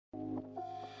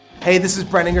Hey, this is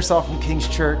Brent Ingersoll from King's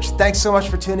Church. Thanks so much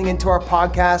for tuning into our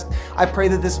podcast. I pray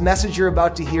that this message you're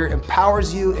about to hear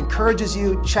empowers you, encourages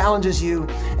you, challenges you,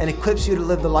 and equips you to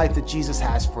live the life that Jesus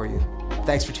has for you.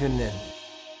 Thanks for tuning in.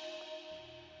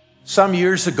 Some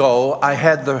years ago, I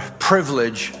had the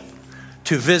privilege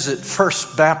to visit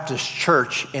First Baptist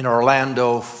Church in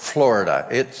Orlando, Florida.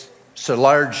 It's a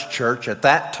large church. At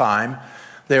that time,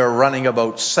 they were running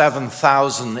about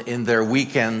 7,000 in their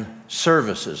weekend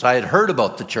services. I had heard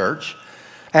about the church.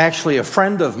 Actually, a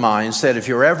friend of mine said, if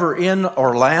you're ever in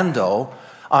Orlando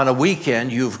on a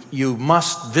weekend, you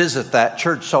must visit that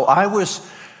church. So I was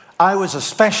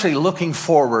especially looking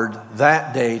forward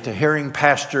that day to hearing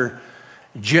Pastor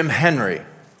Jim Henry.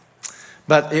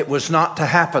 But it was not to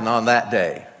happen on that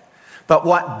day. But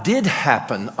what did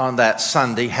happen on that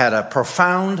Sunday had a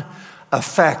profound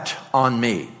effect on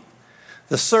me.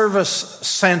 The service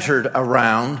centered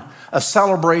around a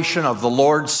celebration of the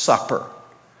Lord's Supper.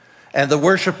 And the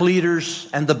worship leaders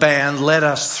and the band led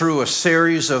us through a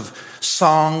series of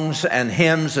songs and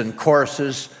hymns and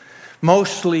choruses,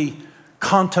 mostly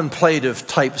contemplative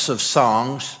types of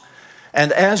songs.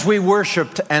 And as we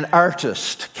worshiped, an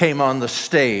artist came on the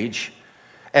stage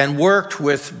and worked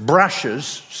with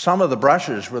brushes. Some of the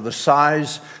brushes were the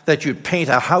size that you'd paint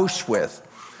a house with.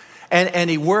 And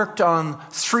he worked on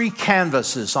 3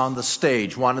 canvases on the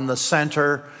stage, one in the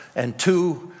center and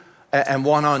 2 and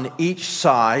 1 on each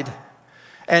side.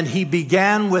 And he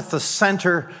began with the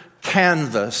center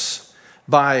canvas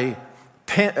by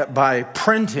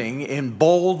printing in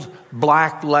bold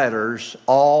black letters,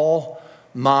 "All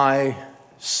my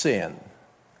sin."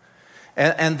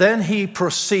 And then he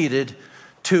proceeded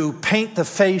to paint the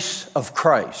face of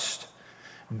Christ,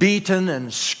 beaten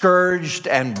and scourged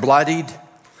and bloodied,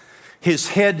 his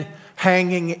head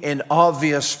hanging in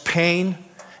obvious pain.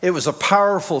 It was a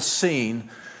powerful scene,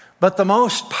 but the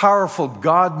most powerful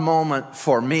God moment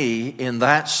for me in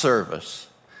that service,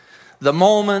 the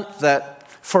moment that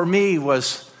for me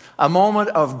was a moment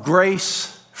of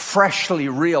grace freshly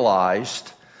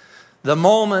realized, the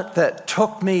moment that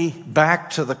took me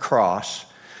back to the cross,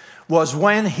 was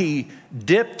when he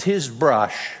dipped his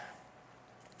brush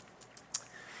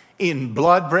in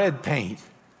blood red paint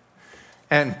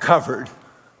and covered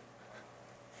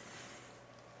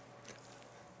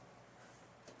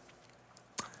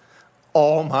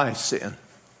all my sin.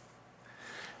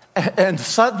 And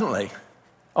suddenly,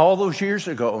 all those years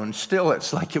ago, and still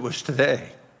it's like it was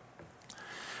today,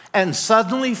 and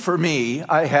suddenly for me,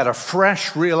 I had a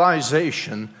fresh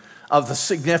realization of the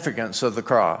significance of the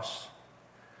cross.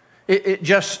 It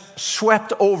just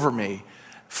swept over me.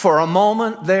 For a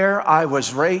moment there, I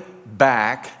was right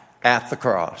back at the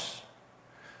cross.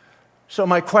 So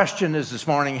my question is this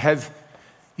morning, have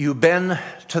you been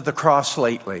to the cross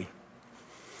lately?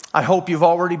 I hope you've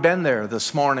already been there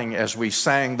this morning as we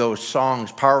sang those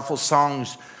songs, powerful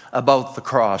songs about the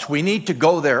cross. We need to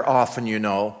go there often, you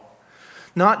know,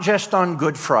 not just on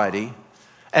Good Friday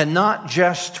and not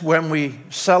just when we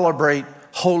celebrate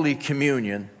Holy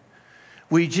Communion.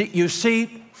 You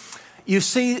see,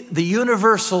 the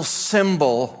universal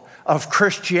symbol of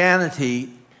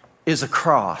Christianity is a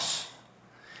cross.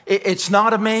 It's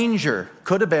not a manger.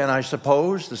 Could have been, I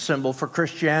suppose. The symbol for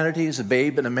Christianity is a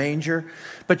babe in a manger.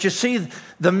 But you see,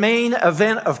 the main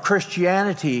event of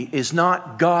Christianity is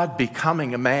not God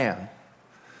becoming a man.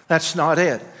 That's not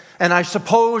it. And I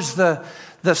suppose the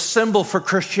symbol for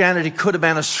Christianity could have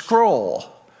been a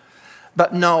scroll.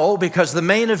 But no, because the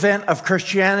main event of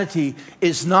Christianity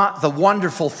is not the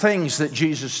wonderful things that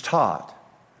Jesus taught.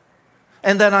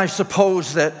 And then I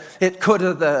suppose that it could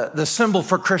have, the symbol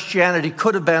for Christianity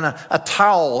could have been a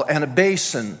towel and a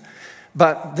basin.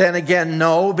 But then again,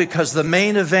 no, because the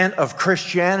main event of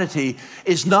Christianity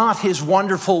is not his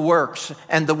wonderful works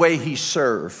and the way he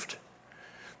served.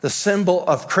 The symbol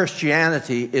of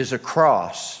Christianity is a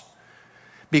cross,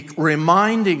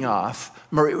 reminding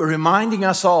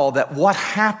us all that what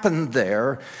happened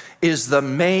there is the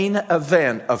main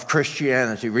event of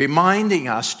Christianity, reminding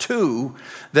us too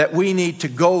that we need to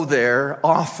go there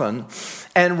often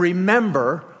and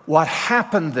remember what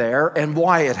happened there and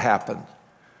why it happened.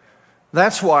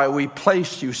 That's why we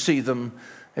placed, you see them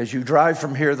as you drive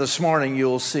from here this morning,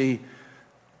 you'll see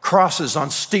crosses on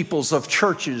steeples of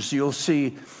churches, you'll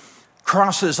see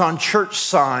crosses on church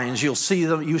signs, you see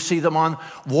them on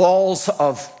walls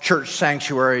of church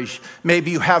sanctuaries.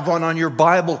 Maybe you have one on your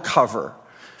Bible cover.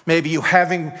 Maybe you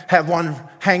have one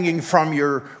hanging from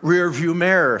your rear view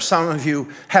mirror. Some of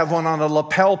you have one on a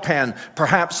lapel pin,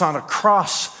 perhaps on a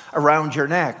cross around your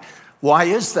neck. Why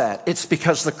is that? It's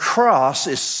because the cross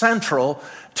is central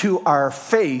to our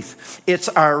faith, it's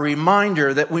our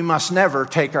reminder that we must never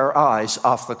take our eyes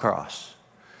off the cross.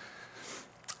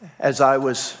 As I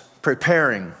was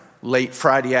preparing late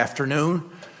Friday afternoon,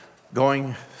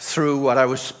 going through what I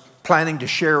was planning to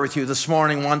share with you this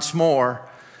morning once more,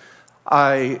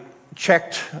 I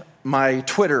checked my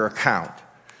Twitter account.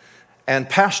 And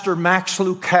Pastor Max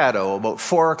Lucado, about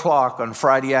 4 o'clock on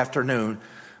Friday afternoon,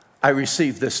 I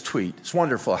received this tweet. It's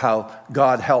wonderful how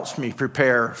God helps me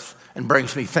prepare and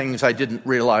brings me things I didn't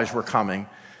realize were coming.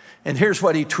 And here's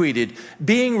what he tweeted: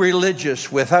 "Being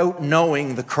religious without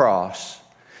knowing the cross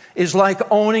is like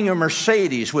owning a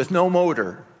Mercedes with no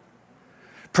motor.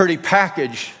 Pretty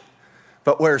package,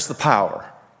 but where's the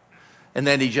power?" And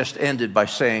then he just ended by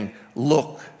saying,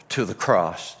 "Look to the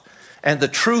cross." And the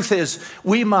truth is,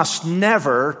 we must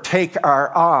never take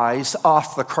our eyes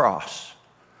off the cross.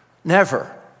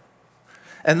 Never.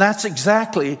 And that's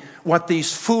exactly what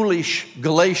these foolish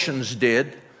Galatians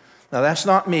did. Now, that's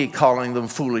not me calling them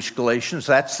foolish Galatians.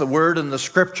 That's the word in the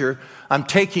scripture. I'm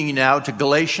taking you now to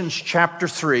Galatians chapter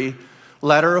 3,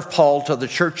 letter of Paul to the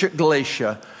church at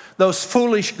Galatia. Those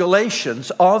foolish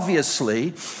Galatians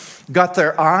obviously got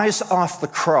their eyes off the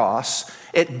cross.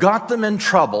 It got them in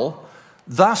trouble,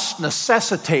 thus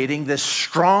necessitating this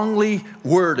strongly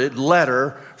worded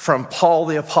letter from Paul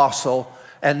the apostle.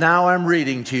 And now I'm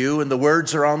reading to you, and the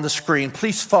words are on the screen.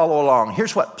 Please follow along.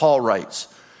 Here's what Paul writes.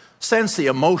 Sense the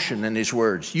emotion in his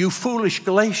words. "You foolish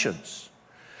Galatians,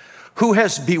 who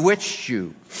has bewitched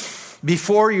you?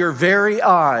 Before your very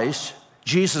eyes,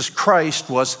 Jesus Christ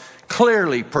was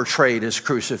clearly portrayed as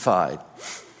crucified.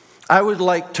 I would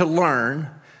like to learn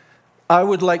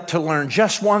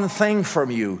just one thing from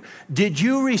you. Did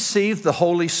you receive the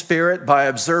Holy Spirit by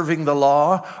observing the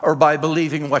law or by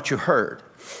believing what you heard?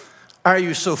 Are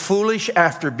you so foolish?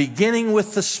 After beginning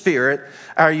with the Spirit,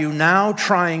 are you now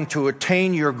trying to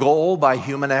attain your goal by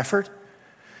human effort?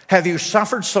 Have you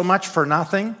suffered so much for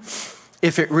nothing?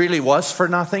 If it really was for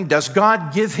nothing, does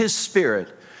God give his Spirit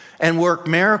and work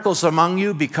miracles among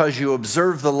you because you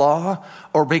observe the law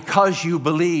or because you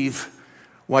believe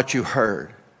what you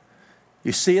heard?"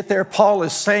 You see it there? Paul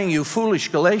is saying, you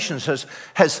foolish Galatians,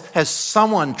 has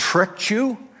someone tricked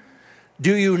you?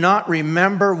 Do you not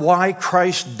remember why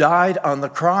Christ died on the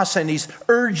cross? And he's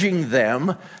urging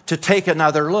them to take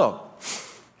another look.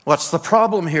 What's the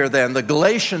problem here then? The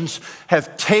Galatians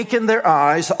have taken their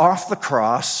eyes off the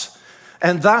cross,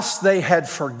 and thus they had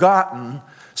forgotten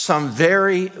some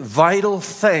very vital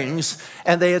things,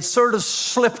 and they had sort of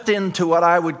slipped into what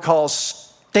I would call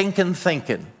stinking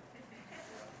thinking.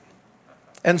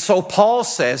 And so Paul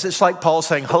says, it's like Paul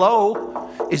saying, "Hello,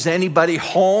 is anybody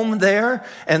home there?"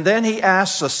 And then he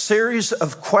asks a series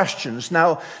of questions.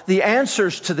 Now, the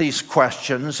answers to these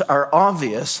questions are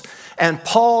obvious, and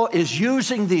Paul is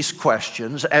using these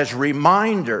questions as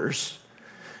reminders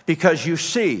because you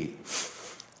see,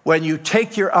 when you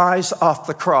take your eyes off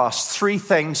the cross, 3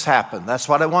 things happen. That's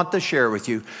what I want to share with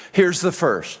you. Here's the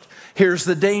first. Here's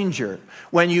the danger.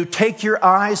 When you take your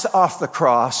eyes off the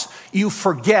cross, you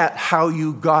forget how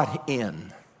you got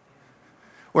in.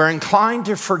 We're inclined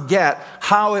to forget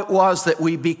how it was that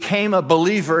we became a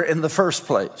believer in the first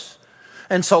place.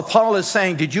 And so Paul is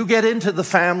saying, did you get into the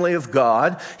family of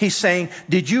God? He's saying,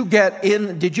 did you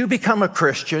become a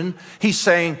Christian? He's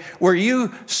saying, were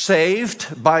you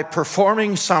saved by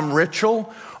performing some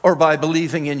ritual or by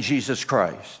believing in Jesus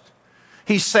Christ?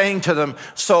 He's saying to them,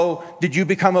 so did you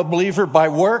become a believer by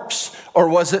works or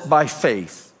was it by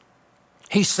faith?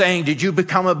 He's saying, did you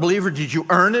become a believer? Did you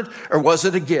earn it or was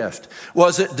it a gift?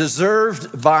 Was it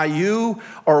deserved by you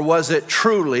or was it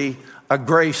truly a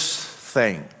grace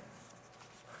thing?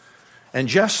 And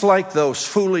just like those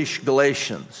foolish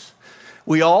Galatians,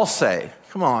 we all say,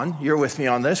 come on, you're with me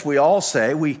on this. We all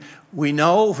say, we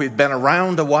know, if we've been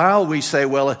around a while, we say,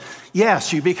 well,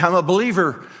 yes, you become a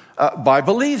believer by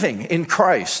believing in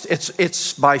Christ.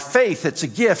 It's by faith. It's a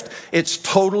gift. It's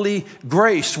totally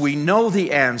grace. We know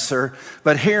the answer,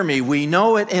 but hear me, we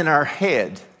know it in our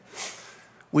head.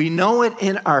 We know it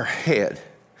in our head.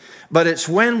 But it's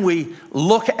when we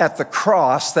look at the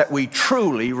cross that we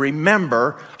truly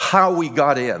remember how we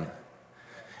got in.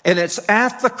 And it's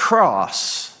at the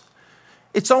cross,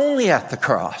 it's only at the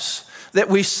cross, that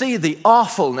we see the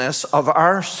awfulness of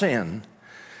our sin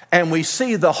and we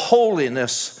see the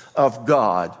holiness of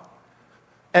God.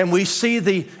 And we see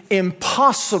the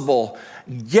impossible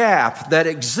gap that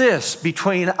exists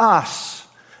between us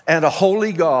and a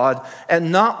holy God,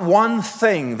 and not one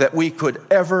thing that we could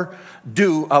ever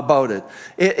do about it.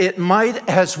 It might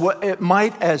as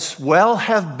well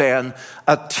have been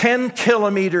a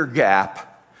 10-kilometer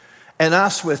gap, and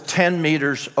us with 10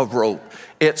 meters of rope.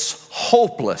 It's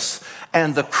hopeless.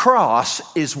 And the cross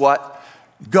is what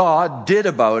God did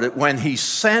about it when he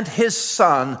sent his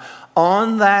son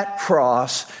on that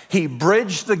cross. He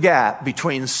bridged the gap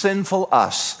between sinful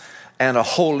us and a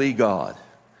holy God.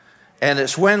 And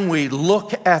it's when we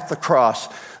look at the cross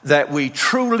that we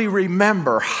truly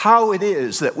remember how it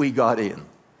is that we got in.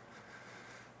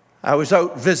 I was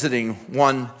out visiting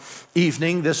one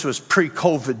evening. This was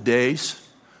pre-COVID days.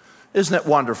 Isn't it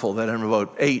wonderful that in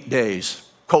about 8 days,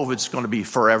 COVID's going to be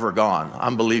forever gone?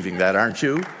 I'm believing that, aren't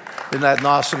you? Isn't that an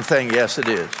awesome thing? Yes, it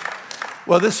is.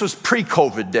 Well, this was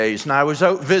pre-COVID days, and I was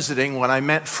out visiting when I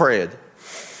met Fred.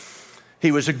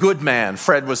 He was a good man.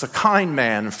 Fred was a kind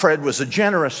man. Fred was a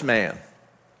generous man.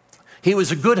 He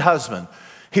was a good husband.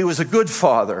 He was a good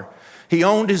father. He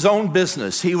owned his own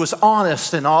business. He was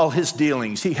honest in all his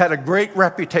dealings. He had a great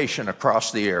reputation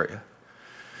across the area.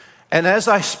 And as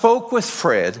I spoke with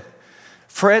Fred,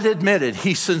 Fred admitted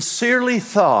he sincerely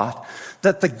thought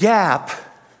that the gap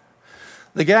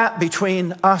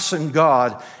between us and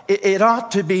God, it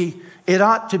ought to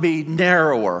be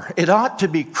narrower. It ought to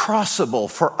be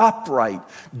crossable for upright,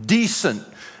 decent,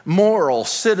 moral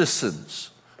citizens.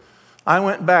 I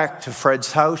went back to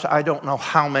Fred's house. I don't know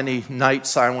how many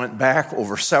nights I went back,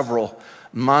 over several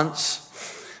months.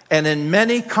 And in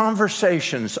many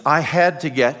conversations, I had to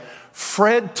get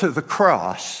Fred to the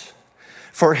cross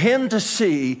for him to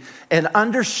see and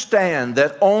understand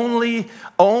that only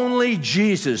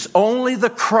Jesus, only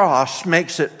the cross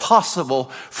makes it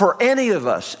possible for any of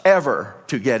us ever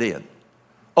to get in.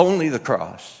 Only the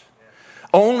cross.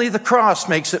 Only the cross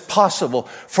makes it possible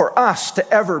for us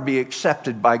to ever be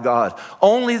accepted by God.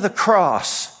 Only the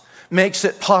cross makes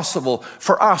it possible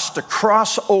for us to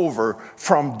cross over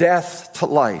from death to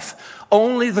life.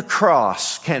 Only the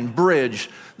cross can bridge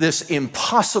this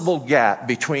impossible gap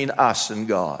between us and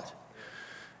God.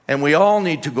 And we all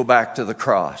need to go back to the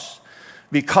cross,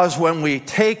 because when we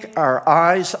take our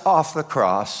eyes off the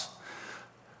cross,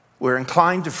 we're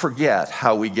inclined to forget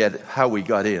how we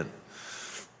got in.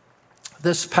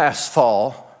 This past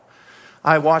fall,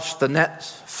 I watched the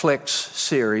Netflix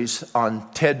series on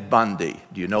Ted Bundy.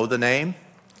 Do you know the name?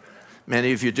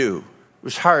 Many of you do. It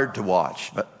was hard to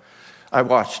watch, but I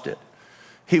watched it.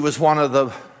 He was one of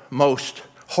the most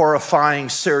horrifying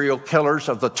serial killers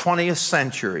of the 20th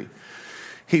century.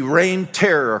 He reigned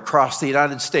terror across the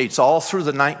United States all through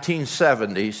the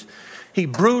 1970s. He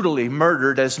brutally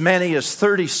murdered as many as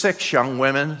 36 young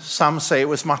women. Some say it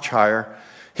was much higher.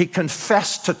 He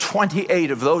confessed to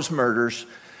 28 of those murders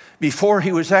before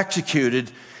he was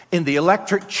executed in the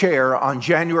electric chair on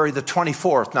January the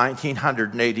 24th,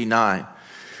 1989.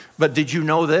 But did you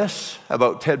know this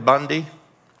about Ted Bundy?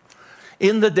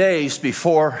 In the days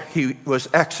before he was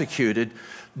executed,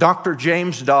 Dr.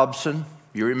 James Dobson,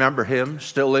 you remember him,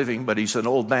 still living, but he's an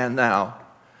old man now,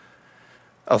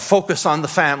 of Focus on the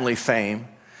Family fame,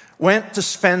 went to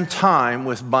spend time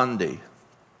with Bundy.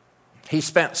 He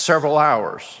spent several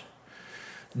hours.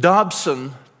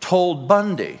 Dobson told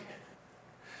Bundy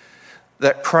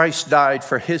that Christ died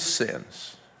for his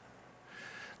sins.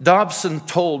 Dobson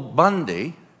told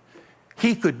Bundy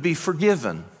he could be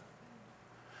forgiven.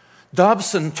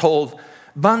 Dobson told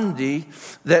Bundy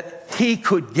that he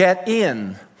could get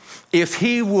in if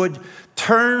he would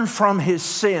turn from his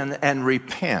sin and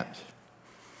repent.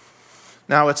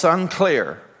 Now, it's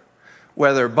unclear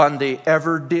whether Bundy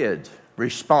ever did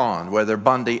respond, whether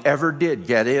Bundy ever did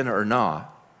get in or not.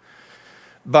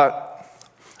 But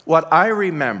what I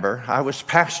remember, I was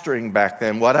pastoring back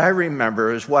then, what I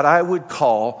remember is what I would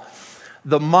call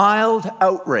the mild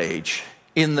outrage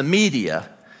in the media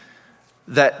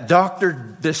that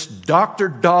this Dr.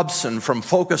 Dobson from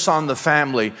Focus on the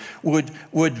Family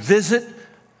would visit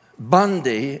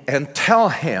Bundy and tell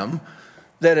him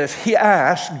that if he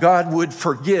asked, God would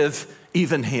forgive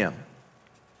even him.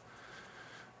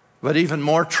 But even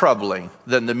more troubling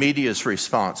than the media's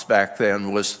response back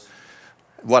then was,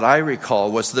 what I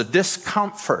recall, was the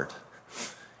discomfort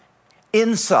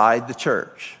inside the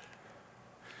church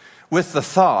with the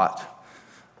thought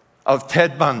of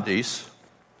Ted Bundy's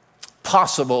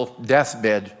possible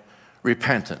deathbed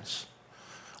repentance.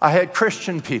 I had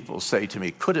Christian people say to me,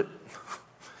 could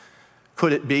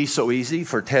it be so easy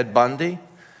for Ted Bundy?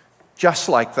 Just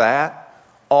like that,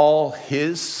 all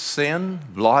his sin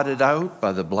blotted out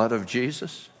by the blood of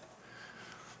Jesus?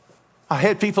 I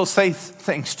had people say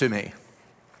things to me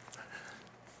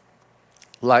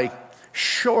like,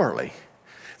 surely,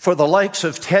 for the likes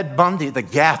of Ted Bundy, the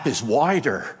gap is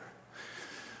wider.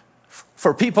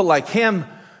 For people like him,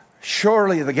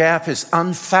 surely the gap is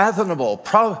unfathomable.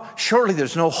 Surely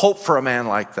there's no hope for a man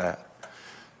like that.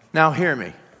 Now hear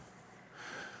me.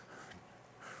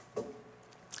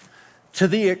 to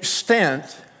the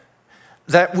extent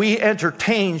that we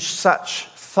entertain such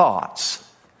thoughts,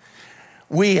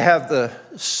 we have the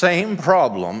same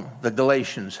problem the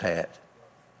Galatians had.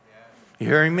 You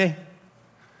hearing me?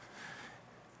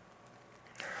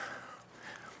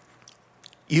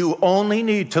 You only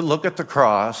need to look at the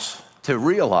cross to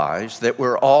realize that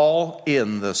we're all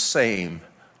in the same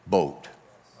boat.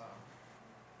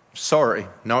 Sorry,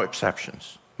 no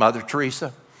exceptions. Mother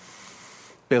Teresa,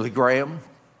 Billy Graham,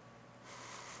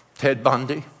 Ted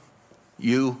Bundy,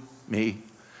 you, me.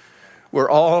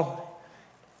 We're all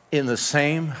in the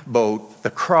same boat. The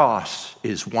cross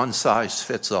is one size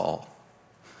fits all.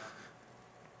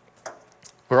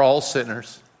 We're all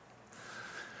sinners,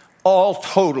 all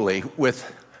totally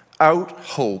without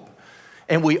hope.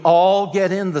 And we all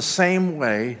get in the same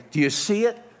way. Do you see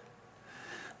it?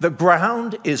 The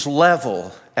ground is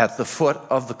level at the foot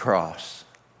of the cross.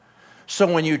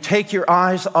 So when you take your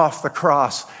eyes off the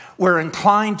cross, we're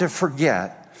inclined to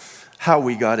forget how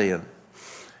we got in.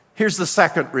 Here's the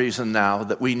second reason now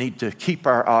that we need to keep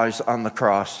our eyes on the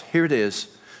cross. Here it is.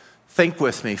 Think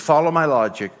with me. Follow my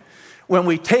logic. When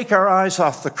we take our eyes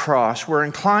off the cross, we're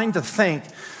inclined to think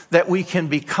that we can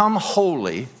become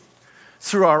holy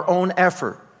through our own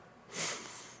effort.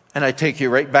 And I take you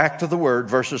right back to the word,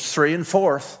 verses 3 and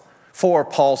 4.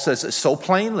 Paul says it so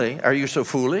plainly. Are you so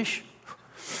foolish?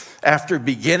 After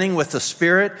beginning with the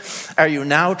Spirit, are you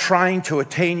now trying to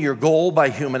attain your goal by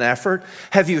human effort?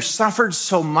 Have you suffered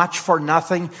so much for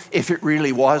nothing if it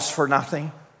really was for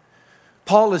nothing?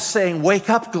 Paul is saying,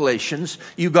 wake up, Galatians.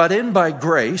 You got in by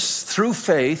grace through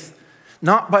faith,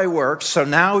 not by works. So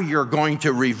now you're going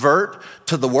to revert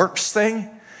to the works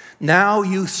thing. Now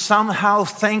you somehow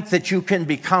think that you can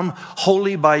become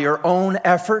holy by your own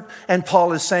effort. And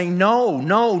Paul is saying,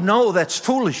 no, that's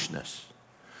foolishness.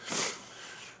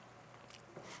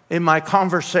 In my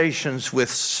conversations with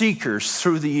seekers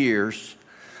through the years,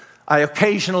 I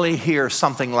occasionally hear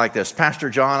something like this. Pastor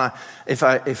John, if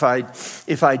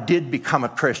I did become a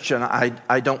Christian,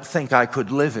 I don't think I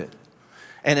could live it.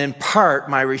 And in part,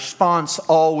 my response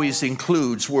always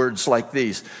includes words like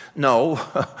these. No,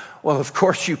 well, of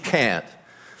course you can't.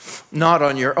 Not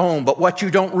on your own. But what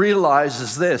you don't realize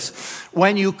is this.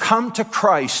 When you come to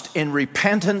Christ in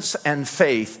repentance and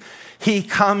faith, He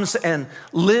comes and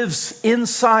lives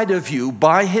inside of you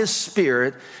by His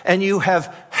Spirit, and you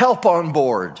have help on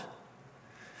board.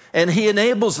 And He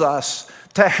enables us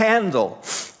to handle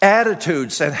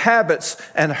attitudes and habits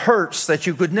and hurts that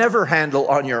you could never handle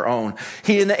on your own.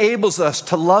 He enables us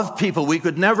to love people we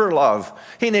could never love.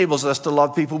 He enables us to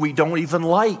love people we don't even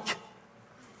like.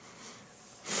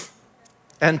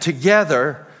 And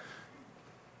together,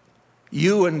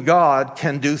 you and God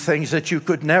can do things that you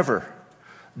could never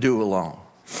do alone.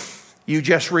 You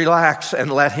just relax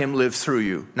and let Him live through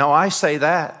you. Now, I say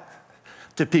that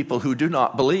to people who do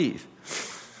not believe.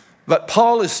 But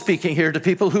Paul is speaking here to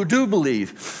people who do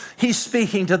believe. He's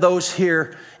speaking to those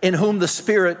here in whom the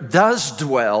Spirit does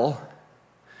dwell,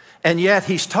 and yet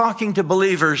he's talking to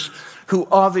believers who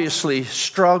obviously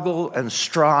struggle and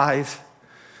strive.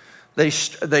 They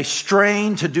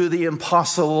strain to do the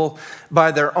impossible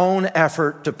by their own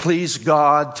effort to please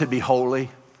God, to be holy,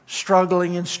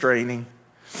 struggling and straining.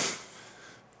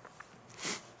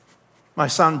 My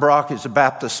son Brock is a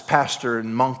Baptist pastor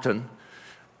in Moncton.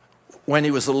 When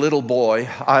he was a little boy,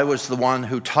 I was the one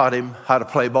who taught him how to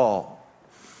play ball.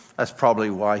 That's probably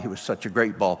why he was such a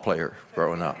great ball player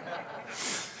growing up.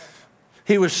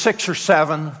 He was 6 or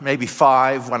 7, maybe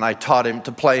 5, when I taught him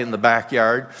to play in the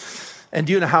backyard. And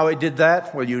do you know how I did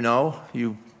that? Well, you know,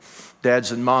 you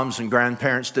dads and moms and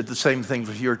grandparents did the same thing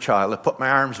with your child. I put my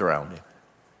arms around him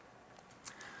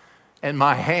and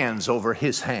my hands over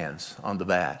his hands on the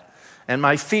bat and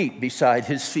my feet beside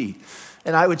his feet.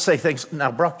 And I would say things,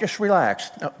 now, Brock, just relax.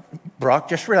 Now, Brock,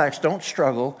 just relax. Don't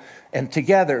struggle. And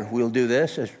together we'll do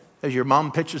this as your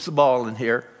mom pitches the ball in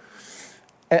here.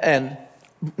 And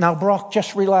now, Brock,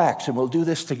 just relax, and we'll do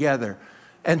this together.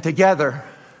 And together,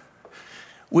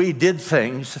 we did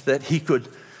things that he could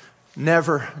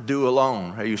never do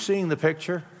alone. Are you seeing the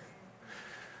picture?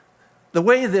 The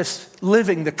way this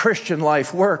living the Christian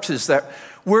life works is that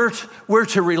we're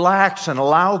to relax and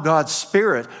allow God's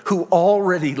Spirit, who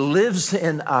already lives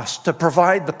in us, to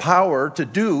provide the power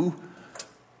to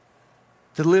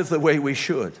live the way we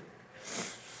should.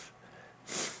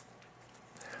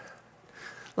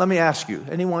 Let me ask you,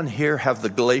 anyone here have the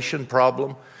Galatian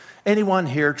problem? Anyone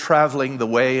here traveling the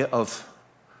way of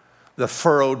the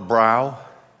furrowed brow?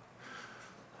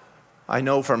 I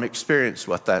know from experience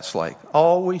what that's like.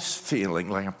 Always feeling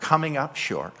like I'm coming up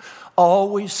short.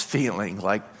 Always feeling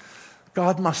like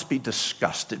God must be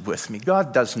disgusted with me.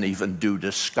 God doesn't even do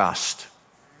disgust.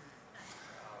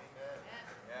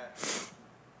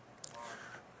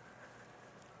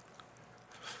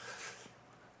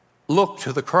 look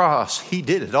to the cross. He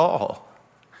did it all.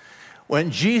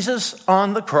 When Jesus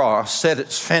on the cross said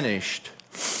it's finished,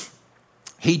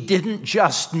 he didn't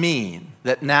just mean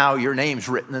that now your name's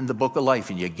written in the book of life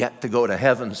and you get to go to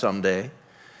heaven someday.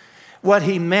 What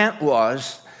he meant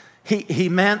was, he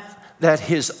meant that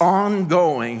his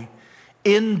ongoing,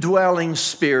 indwelling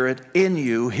spirit in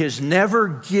you, his never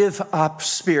give up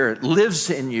spirit, lives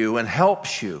in you and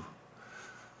helps you.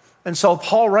 And so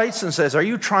Paul writes and says, are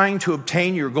you trying to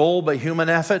obtain your goal by human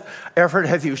effort?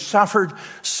 Have you suffered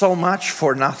so much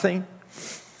for nothing?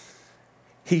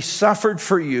 He suffered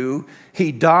for you.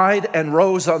 He died and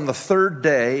rose on the third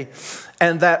day.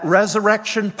 And that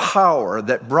resurrection power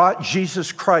that brought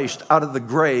Jesus Christ out of the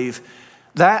grave,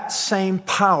 that same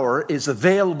power is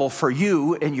available for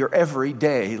you in your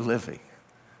everyday living.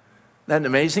 Isn't that an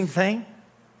amazing thing?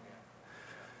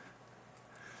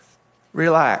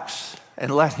 Relax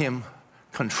and let him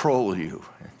control you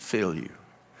and fill you.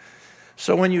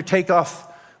 So when you take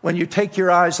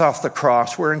your eyes off the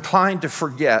cross, we're inclined to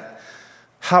forget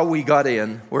how we got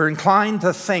in. We're inclined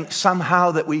to think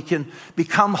somehow that we can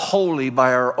become holy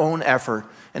by our own effort.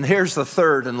 And here's the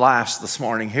third and last this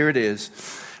morning. Here it is.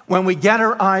 When we get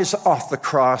our eyes off the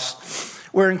cross,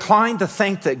 we're inclined to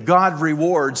think that God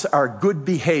rewards our good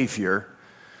behavior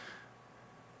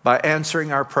by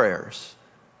answering our prayers.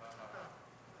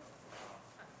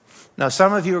 Now,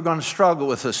 some of you are going to struggle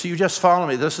with this. So you just follow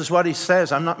me. This is what he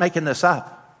says. I'm not making this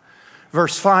up.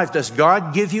 Verse 5, does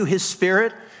God give you his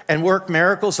spirit and work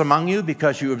miracles among you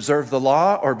because you observe the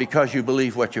law or because you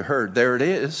believe what you heard? There it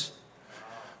is.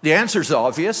 The answer's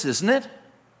obvious, isn't it?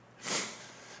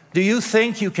 Do you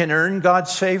think you can earn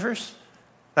God's favors?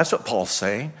 That's what Paul's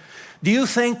saying. Do you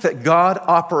think that God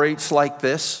operates like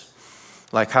this?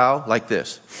 Like how? Like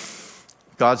this.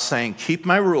 God's saying, keep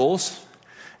my rules,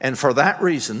 and for that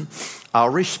reason, I'll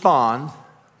respond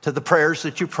to the prayers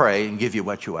that you pray and give you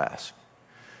what you ask.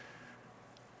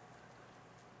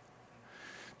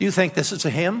 Do you think this is a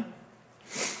hymn?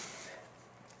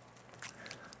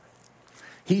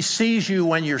 He sees you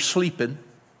when you're sleeping.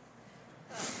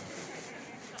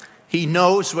 He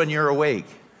knows when you're awake.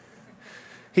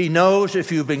 He knows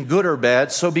if you've been good or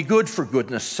bad, so be good for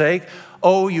goodness sake.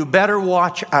 Oh, you better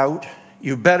watch out.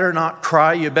 You better not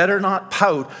cry. You better not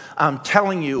pout. I'm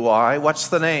telling you why. What's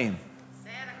the name?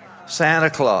 Santa Claus. Santa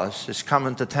Claus is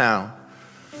coming to town.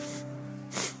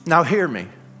 Now hear me. I'm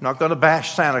not going to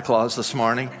bash Santa Claus this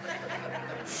morning.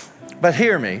 But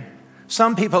hear me.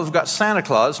 Some people have got Santa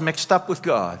Claus mixed up with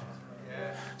God.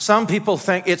 Some people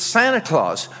think it's Santa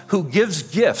Claus who gives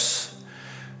gifts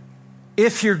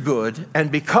if you're good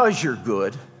and because you're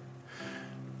good,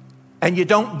 and you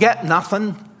don't get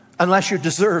nothing unless you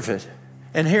deserve it.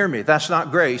 And hear me, that's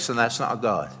not grace and that's not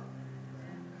God.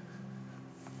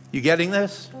 You getting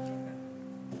this?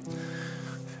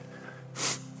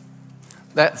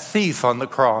 That thief on the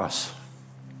cross,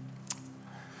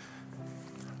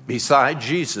 beside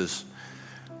Jesus,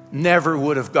 never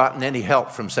would have gotten any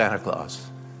help from Santa Claus.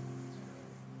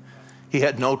 He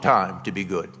had no time to be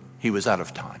good. He was out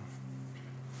of time.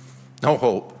 No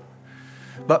hope.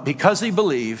 But because he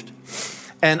believed,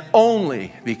 and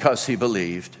only because he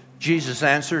believed, Jesus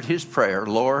answered his prayer,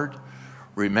 Lord,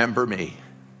 remember me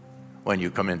when you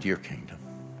come into your kingdom.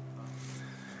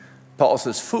 Paul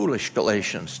says, foolish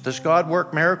Galatians, does God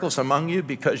work miracles among you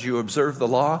because you observe the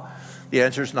law? The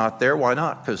answer is not there. Why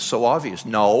not? Because it's so obvious.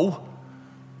 No.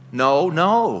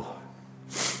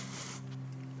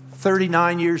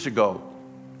 39 years ago,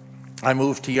 I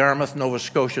moved to Yarmouth, Nova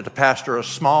Scotia to pastor a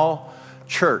small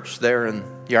church there in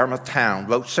Yarmouth town,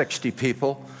 about 60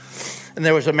 people. And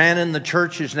there was a man in the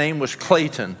church, his name was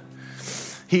Clayton.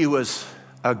 He was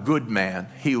a good man.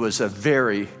 He was a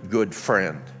very good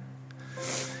friend.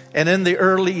 And in the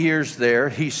early years there,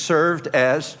 he served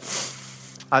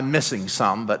as, I'm missing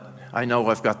some, but I know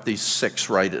I've got these 6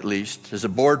 right at least, as a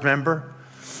board member.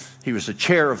 He was the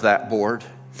chair of that board.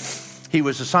 He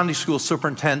was a Sunday school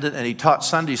superintendent, and he taught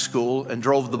Sunday school and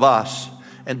drove the bus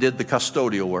and did the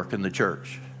custodial work in the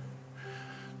church.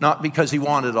 Not because he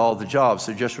wanted all the jobs,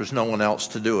 there just was no one else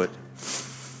to do it.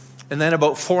 And then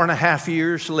about 4.5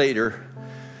 years later,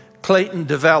 Clayton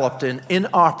developed an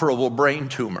inoperable brain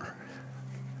tumor.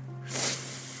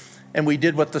 And we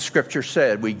did what the scripture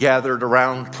said. We gathered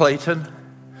around Clayton.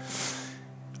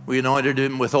 We anointed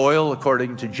him with oil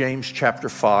according to James chapter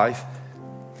 5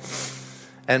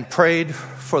 and prayed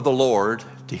for the Lord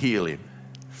to heal him.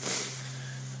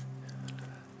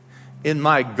 In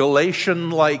my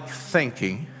Galatian-like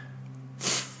thinking,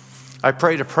 I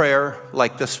prayed a prayer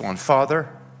like this one. Father,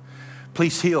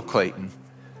 please heal Clayton.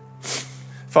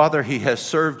 Father, he has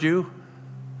served you.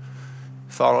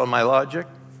 Follow my logic.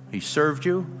 He served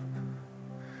you.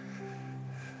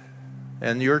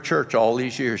 and your church all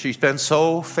these years. He's been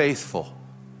so faithful,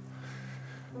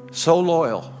 so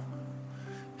loyal.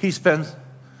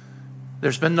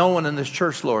 There's been no one in this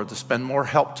church, Lord, that's been more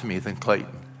help to me than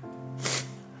Clayton.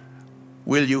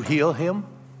 Will you heal him?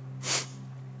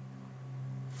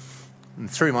 And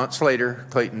 3 months later,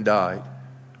 Clayton died.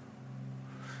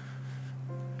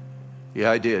 Yeah,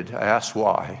 I did. I asked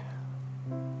why.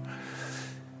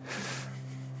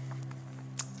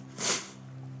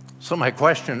 So my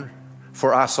question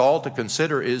for us all to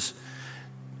consider is,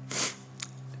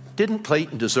 didn't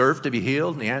Clayton deserve to be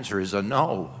healed? And the answer is a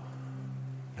no.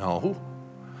 No.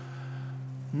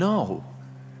 No.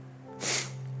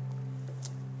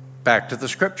 Back to the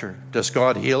scripture. Does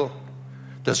God heal?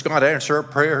 Does God answer our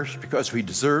prayers because we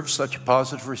deserve such a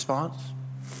positive response?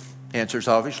 The answer is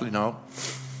obviously no.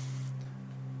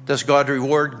 Does God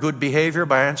reward good behavior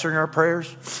by answering our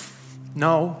prayers?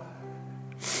 No.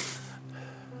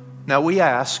 Now we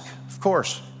ask, of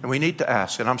course, and we need to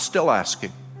ask, and I'm still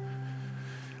asking.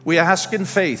 We ask in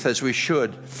faith as we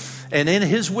should, and in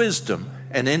His wisdom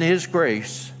and in His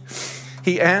grace,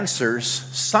 He answers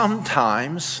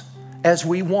sometimes as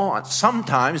we want,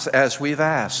 sometimes as we've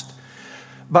asked.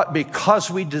 But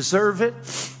because we deserve it,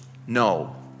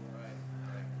 no.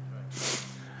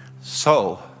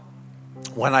 So,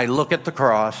 when I look at the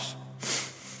cross,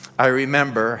 I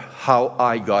remember how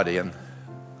I got in.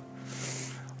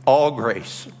 All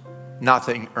grace,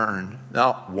 nothing earned,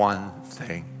 not one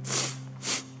thing.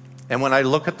 And when I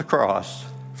look at the cross,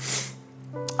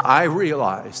 I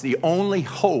realize the only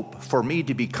hope for me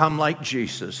to become like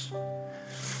Jesus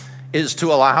is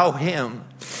to allow Him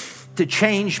to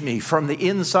change me from the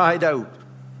inside out.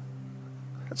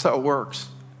 That's how it works.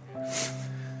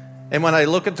 And when I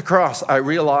look at the cross, I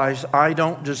realize I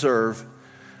don't deserve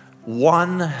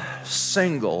one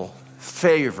single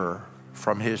favor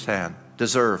from His hand.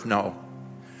 Deserve, no.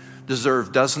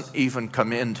 Deserve doesn't even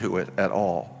come into it at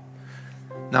all.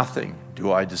 Nothing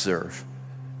do I deserve.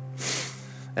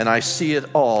 And I see it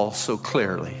all so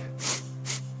clearly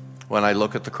when I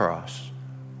look at the cross.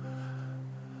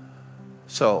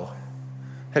 So,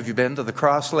 have you been to the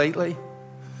cross lately?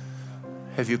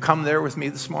 Have you come there with me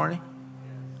this morning?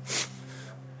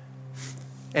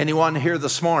 Anyone here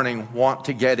this morning want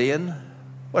to get in?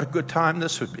 What a good time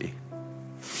this would be.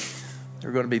 There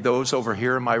are going to be those over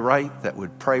here on my right that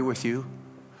would pray with you.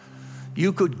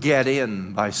 You could get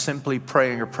in by simply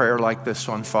praying a prayer like this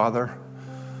one. Father,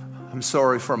 I'm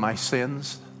sorry for my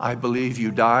sins. I believe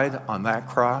you died on that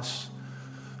cross.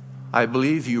 I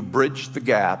believe you bridged the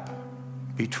gap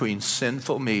between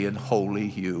sinful me and holy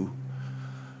you.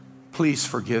 Please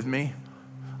forgive me.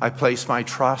 I place my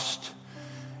trust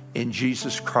in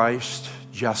Jesus Christ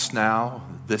just now,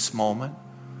 this moment.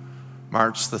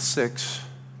 March the 6th,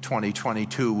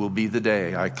 2022 will be the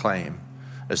day I claim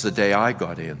as the day I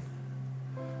got in.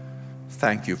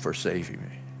 Thank you for saving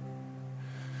me.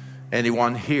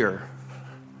 Anyone here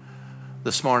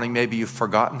this morning, maybe you've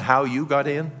forgotten how you got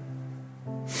in?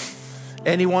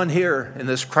 Anyone here in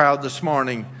this crowd this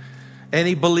morning,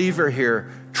 any believer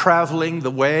here traveling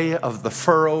the way of the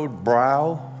furrowed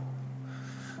brow,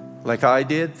 like I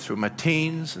did through my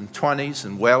teens and 20s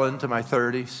and well into my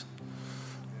 30s,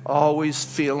 always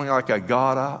feeling like I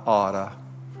oughta.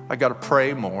 I gotta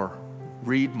pray more,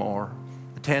 read more,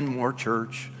 attend more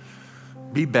church,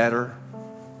 be better,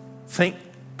 think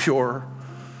pure.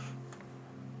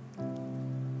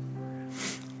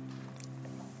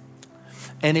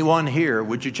 Anyone here,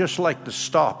 would you just like to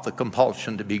stop the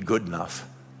compulsion to be good enough?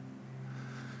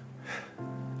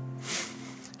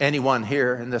 Anyone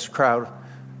here in this crowd,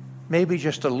 maybe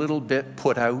just a little bit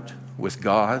put out with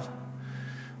God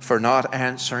for not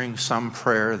answering some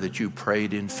prayer that you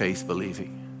prayed in faith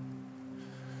believing?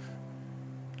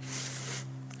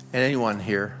 And anyone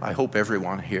here, I hope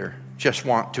everyone here, just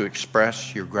want to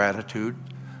express your gratitude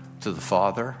to the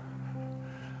Father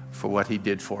for what He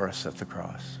did for us at the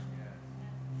cross.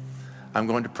 I'm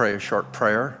going to pray a short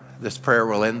prayer. This prayer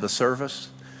will end the service,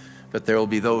 but there will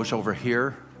be those over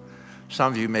here.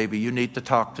 Some of you, maybe you need to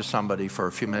talk to somebody for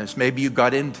a few minutes. Maybe you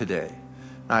got in today.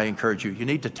 I encourage you, you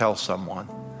need to tell someone.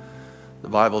 The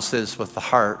Bible says with the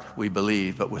heart we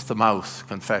believe, but with the mouth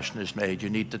confession is made. You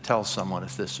need to tell someone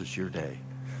if this is your day.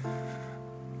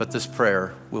 But this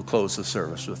prayer, we'll close the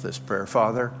service with this prayer.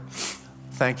 Father,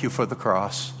 thank you for the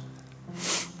cross.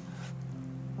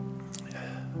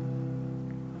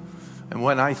 And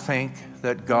when I think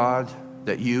that God,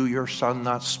 that you, your Son,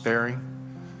 not sparing,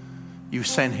 you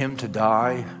sent Him to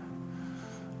die,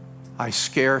 I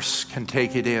scarce can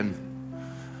take it in.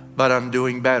 But I'm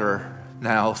doing better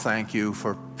now. Thank you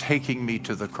for taking me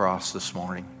to the cross this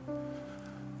morning.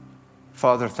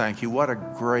 Father, thank you. What a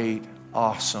great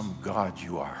awesome God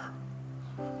you are.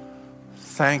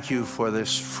 Thank you for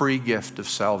this free gift of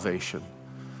salvation.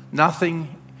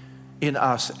 Nothing in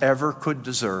us ever could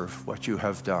deserve what you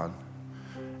have done.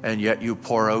 And yet you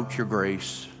pour out your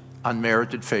grace,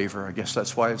 unmerited favor. I guess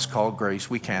that's why it's called grace.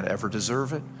 We can't ever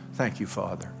deserve it. Thank you,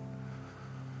 Father.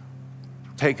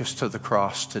 Take us to the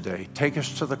cross today. Take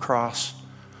us to the cross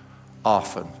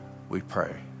often, we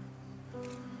pray.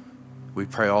 We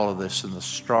pray all of this in the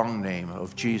strong name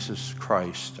of Jesus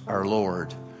Christ, our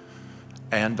Lord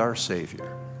and our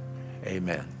Savior.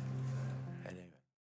 Amen.